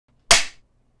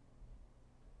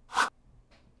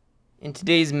In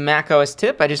today's macOS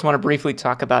tip, I just want to briefly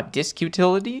talk about disk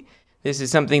utility. This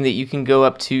is something that you can go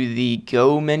up to the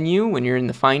Go menu when you're in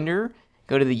the Finder,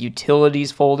 go to the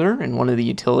Utilities folder, and one of the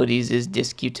utilities is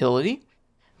disk utility.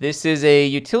 This is a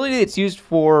utility that's used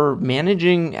for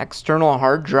managing external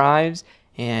hard drives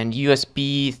and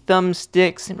USB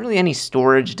thumbsticks and really any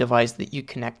storage device that you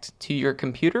connect to your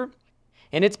computer.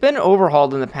 And it's been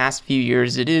overhauled in the past few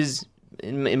years. It is,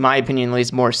 in my opinion at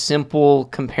least, more simple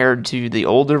compared to the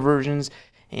older versions,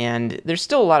 and there's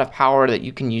still a lot of power that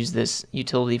you can use this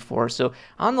utility for. So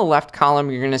on the left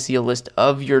column, you're going to see a list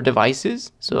of your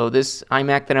devices. So this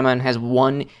iMac that I'm on has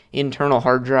one internal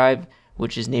hard drive,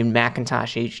 which is named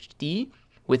Macintosh HD.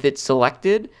 With it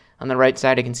selected, on the right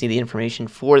side, I can see the information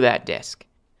for that disk.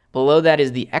 Below that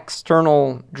is the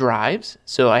external drives.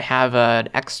 So I have an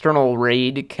external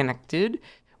RAID connected,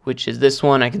 which is this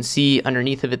one. I can see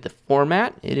underneath of it the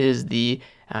format. It is the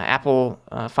Apple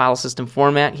file system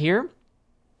format here.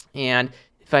 And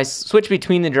if I switch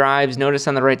between the drives, notice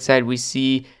on the right side we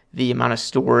see the amount of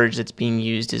storage that's being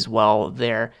used as well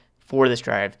there for this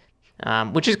drive,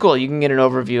 which is cool. You can get an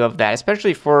overview of that,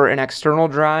 especially for an external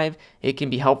drive. It can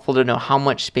be helpful to know how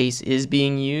much space is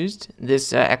being used.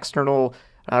 This external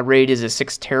RAID is a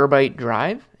 6 terabyte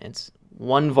drive. It's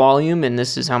one volume, and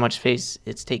this is how much space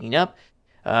it's taking up.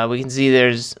 We can see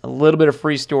there's a little bit of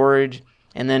free storage,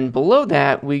 and then below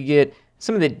that we get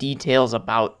some of the details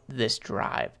about this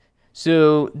drive.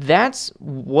 So that's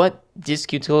what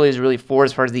disk utility is really for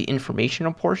as far as the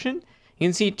informational portion. You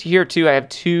can see here too, I have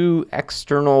two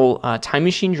external Time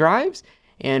Machine drives,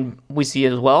 and we see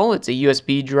as well it's a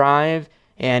USB drive,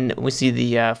 and we see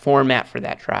the format for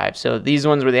that drive. So these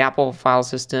ones were the Apple file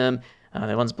system.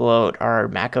 The ones below it are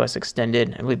macOS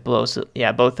extended. I believe below, so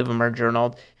yeah, both of them are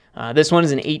journaled. This one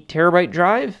is an 8 terabyte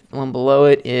drive. The one below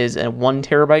it is a 1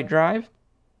 terabyte drive.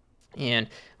 And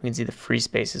we can see the free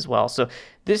space as well. So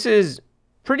this is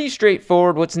pretty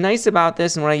straightforward. What's nice about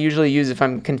this, and what I usually use if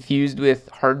I'm confused with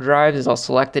hard drives, is I'll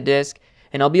select the disk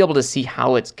and I'll be able to see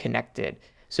how it's connected.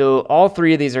 So all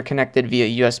three of these are connected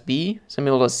via USB. So I'm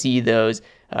able to see those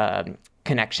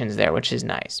connections there, which is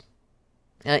nice.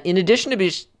 In addition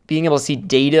to being able to see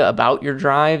data about your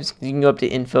drives, you can go up to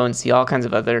info and see all kinds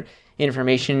of other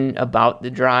information about the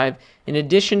drive. In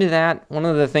addition to that, one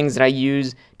of the things that I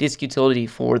use disk utility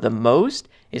for the most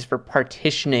is for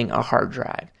partitioning a hard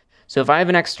drive. So if I have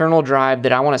an external drive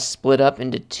that I want to split up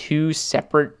into two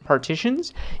separate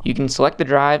partitions, you can select the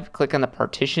drive, click on the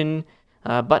partition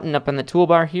button up on the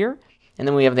toolbar here, and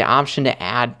then we have the option to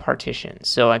add partitions.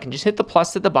 So I can just hit the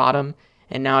plus at the bottom,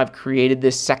 and now I've created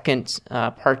this second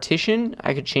partition.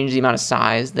 I could change the amount of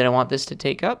size that I want this to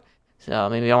take up. So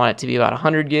maybe I want it to be about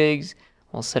 100 gigs.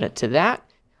 We'll set it to that.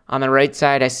 On the right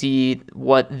side, I see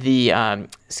what the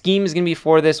scheme is going to be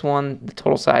for this one, the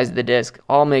total size of the disk.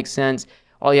 All makes sense.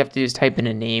 All you have to do is type in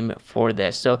a name for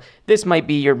this. So this might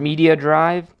be your media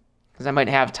drive, because I might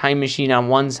have Time Machine on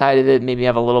one side of it, maybe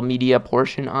have a little media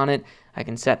portion on it. I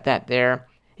can set that there.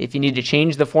 If you need to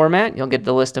change the format, you'll get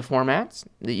the list of formats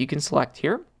that you can select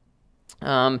here.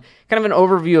 Kind of an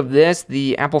overview of this.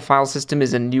 The Apple file system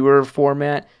is a newer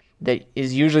format that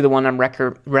is usually the one I'm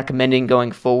recommending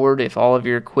going forward if all of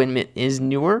your equipment is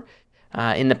newer.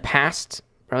 In the past,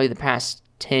 probably the past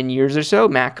 10 years or so,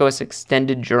 macOS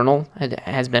Extended Journal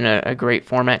has been a great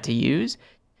format to use.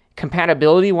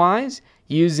 Compatibility-wise,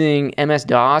 using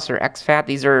MS-DOS or exFAT,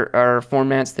 these are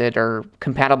formats that are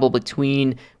compatible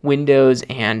between Windows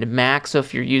and Mac. So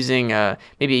if you're using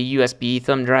maybe a USB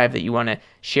thumb drive that you want to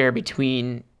share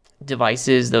between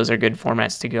devices, those are good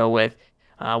formats to go with.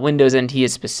 Windows NT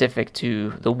is specific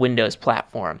to the Windows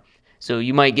platform. So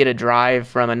you might get a drive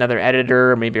from another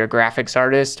editor or maybe a graphics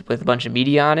artist with a bunch of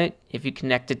media on it. If you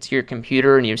connect it to your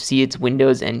computer and you see it's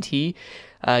Windows NT,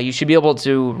 you should be able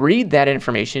to read that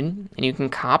information, and you can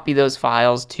copy those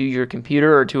files to your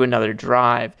computer or to another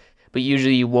drive. But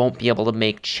usually you won't be able to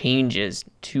make changes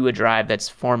to a drive that's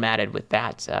formatted with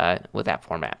that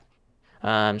format.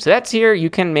 So that's here.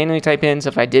 You can manually type in. So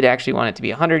if I did actually want it to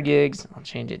be 100 gigs, I'll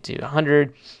change it to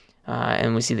 100.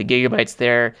 And we see the gigabytes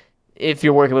there. If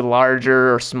you're working with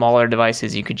larger or smaller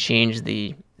devices, you could change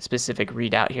the specific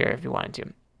readout here if you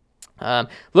wanted to.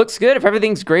 Looks good. If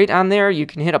everything's great on there, you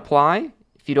can hit apply.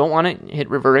 If you don't want it, hit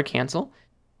revert or cancel.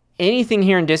 Anything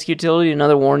here in disk utility,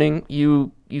 another warning,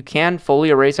 you can fully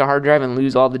erase a hard drive and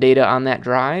lose all the data on that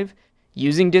drive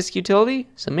using disk utility.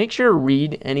 So make sure to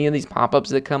read any of these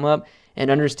pop-ups that come up and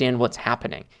understand what's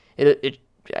happening.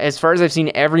 As far as I've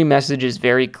seen, every message is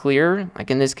very clear.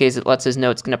 Like in this case, it lets us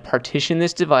know it's going to partition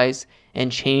this device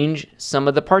and change some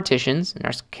of the partitions. In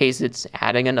our case, it's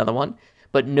adding another one,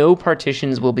 but no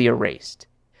partitions will be erased.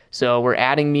 So we're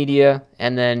adding media,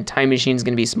 and then Time Machine is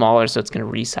going to be smaller, so it's going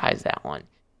to resize that one.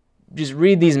 Just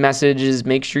read these messages,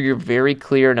 make sure you're very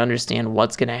clear and understand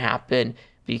what's going to happen,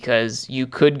 because you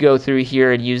could go through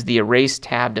here and use the Erase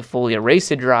tab to fully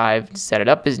erase a drive, to set it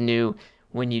up as new.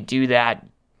 When you do that,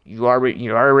 you are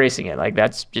erasing it. Like,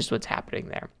 that's just what's happening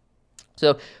there.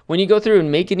 So when you go through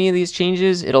and make any of these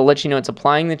changes, it'll let you know it's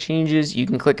applying the changes. You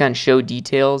can click on Show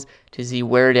Details to see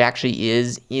where it actually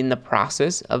is in the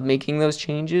process of making those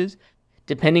changes.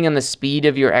 Depending on the speed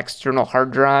of your external hard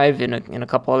drive and a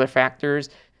couple other factors,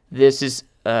 this is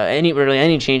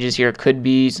any changes here could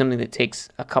be something that takes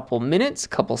a couple minutes, a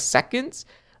couple seconds,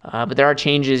 but there are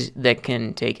changes that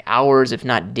can take hours, if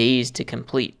not days, to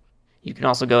complete. You can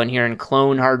also go in here and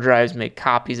clone hard drives, make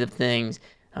copies of things.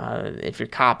 If you're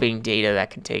copying data, that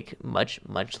can take much,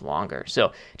 much longer.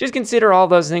 So just consider all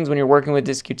those things when you're working with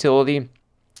disk utility,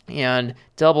 and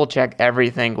double check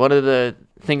everything. One of the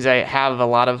things I have a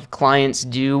lot of clients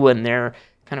do when they're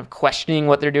kind of questioning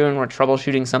what they're doing or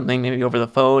troubleshooting something maybe over the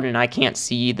phone and I can't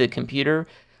see the computer,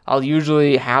 I'll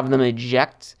usually have them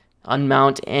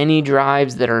unmount any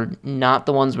drives that are not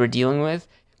the ones we're dealing with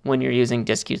when you're using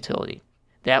disk utility.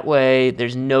 That way,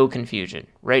 there's no confusion.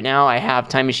 Right now, I have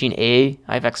Time Machine A,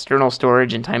 I have external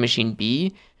storage, and Time Machine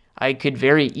B. I could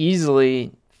very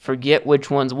easily forget which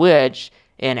one's which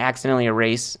and accidentally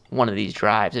erase one of these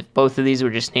drives. If both of these were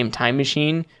just named Time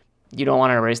Machine, you don't want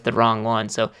to erase the wrong one.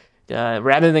 So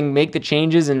rather than make the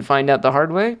changes and find out the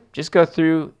hard way, just go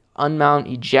through,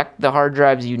 unmount, eject the hard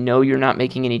drives you know you're not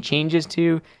making any changes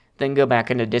to, then go back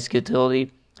into disk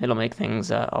utility. It'll make things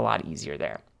a lot easier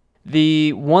there.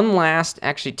 The one last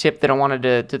tip that I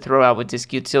wanted to throw out with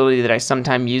disk utility that I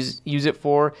sometimes use it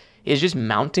for is just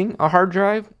mounting a hard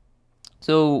drive.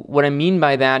 So what I mean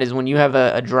by that is when you have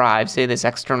a drive, say this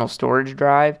external storage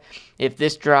drive, if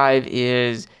this drive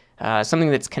is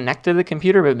something that's connected to the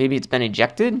computer, but maybe it's been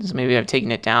ejected, so maybe I've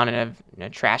taken it down and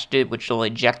I've trashed it, which will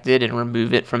eject it and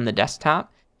remove it from the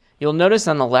desktop. You'll notice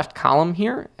on the left column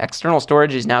here, external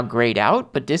storage is now grayed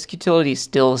out, but disk utility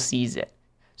still sees it.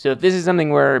 So if this is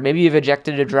something where maybe you've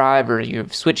ejected a drive or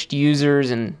you've switched users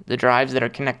and the drives that are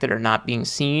connected are not being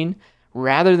seen,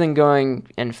 rather than going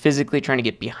and physically trying to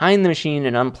get behind the machine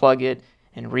and unplug it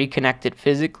and reconnect it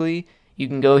physically, you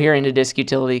can go here into disk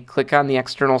utility, click on the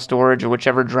external storage or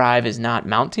whichever drive is not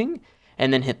mounting,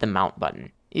 and then hit the mount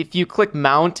button. If you click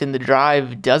mount and the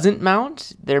drive doesn't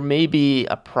mount, there may be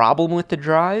a problem with the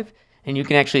drive, and you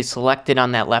can actually select it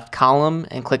on that left column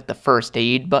and click the first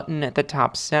aid button at the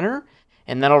top center.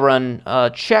 And that'll run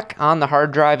a check on the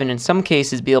hard drive and in some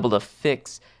cases be able to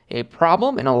fix a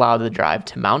problem and allow the drive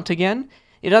to mount again.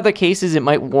 In other cases, it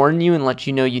might warn you and let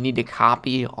you know you need to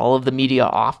copy all of the media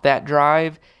off that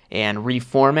drive and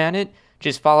reformat it.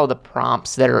 Just follow the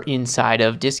prompts that are inside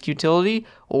of disk utility,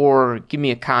 or give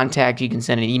me a contact. You can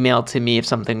send an email to me if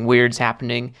something weird's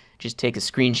happening. Just take a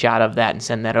screenshot of that and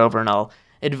send that over, and I'll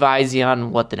advise you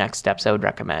on what the next steps I would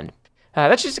recommend.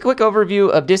 That's just a quick overview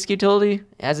of disk utility.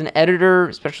 As an editor,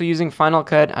 especially using Final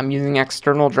Cut, I'm using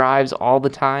external drives all the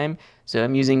time. So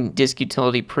I'm using disk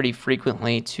utility pretty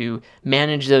frequently to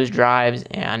manage those drives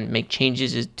and make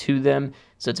changes to them.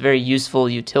 So it's a very useful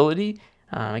utility.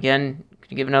 Again,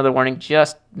 to give another warning,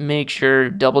 just make sure,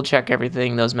 double check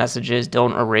everything, those messages.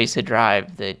 Don't erase a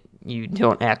drive that you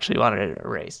don't actually want to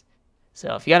erase.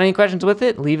 So if you got any questions with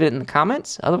it, leave it in the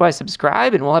comments. Otherwise,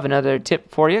 subscribe and we'll have another tip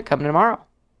for you coming tomorrow.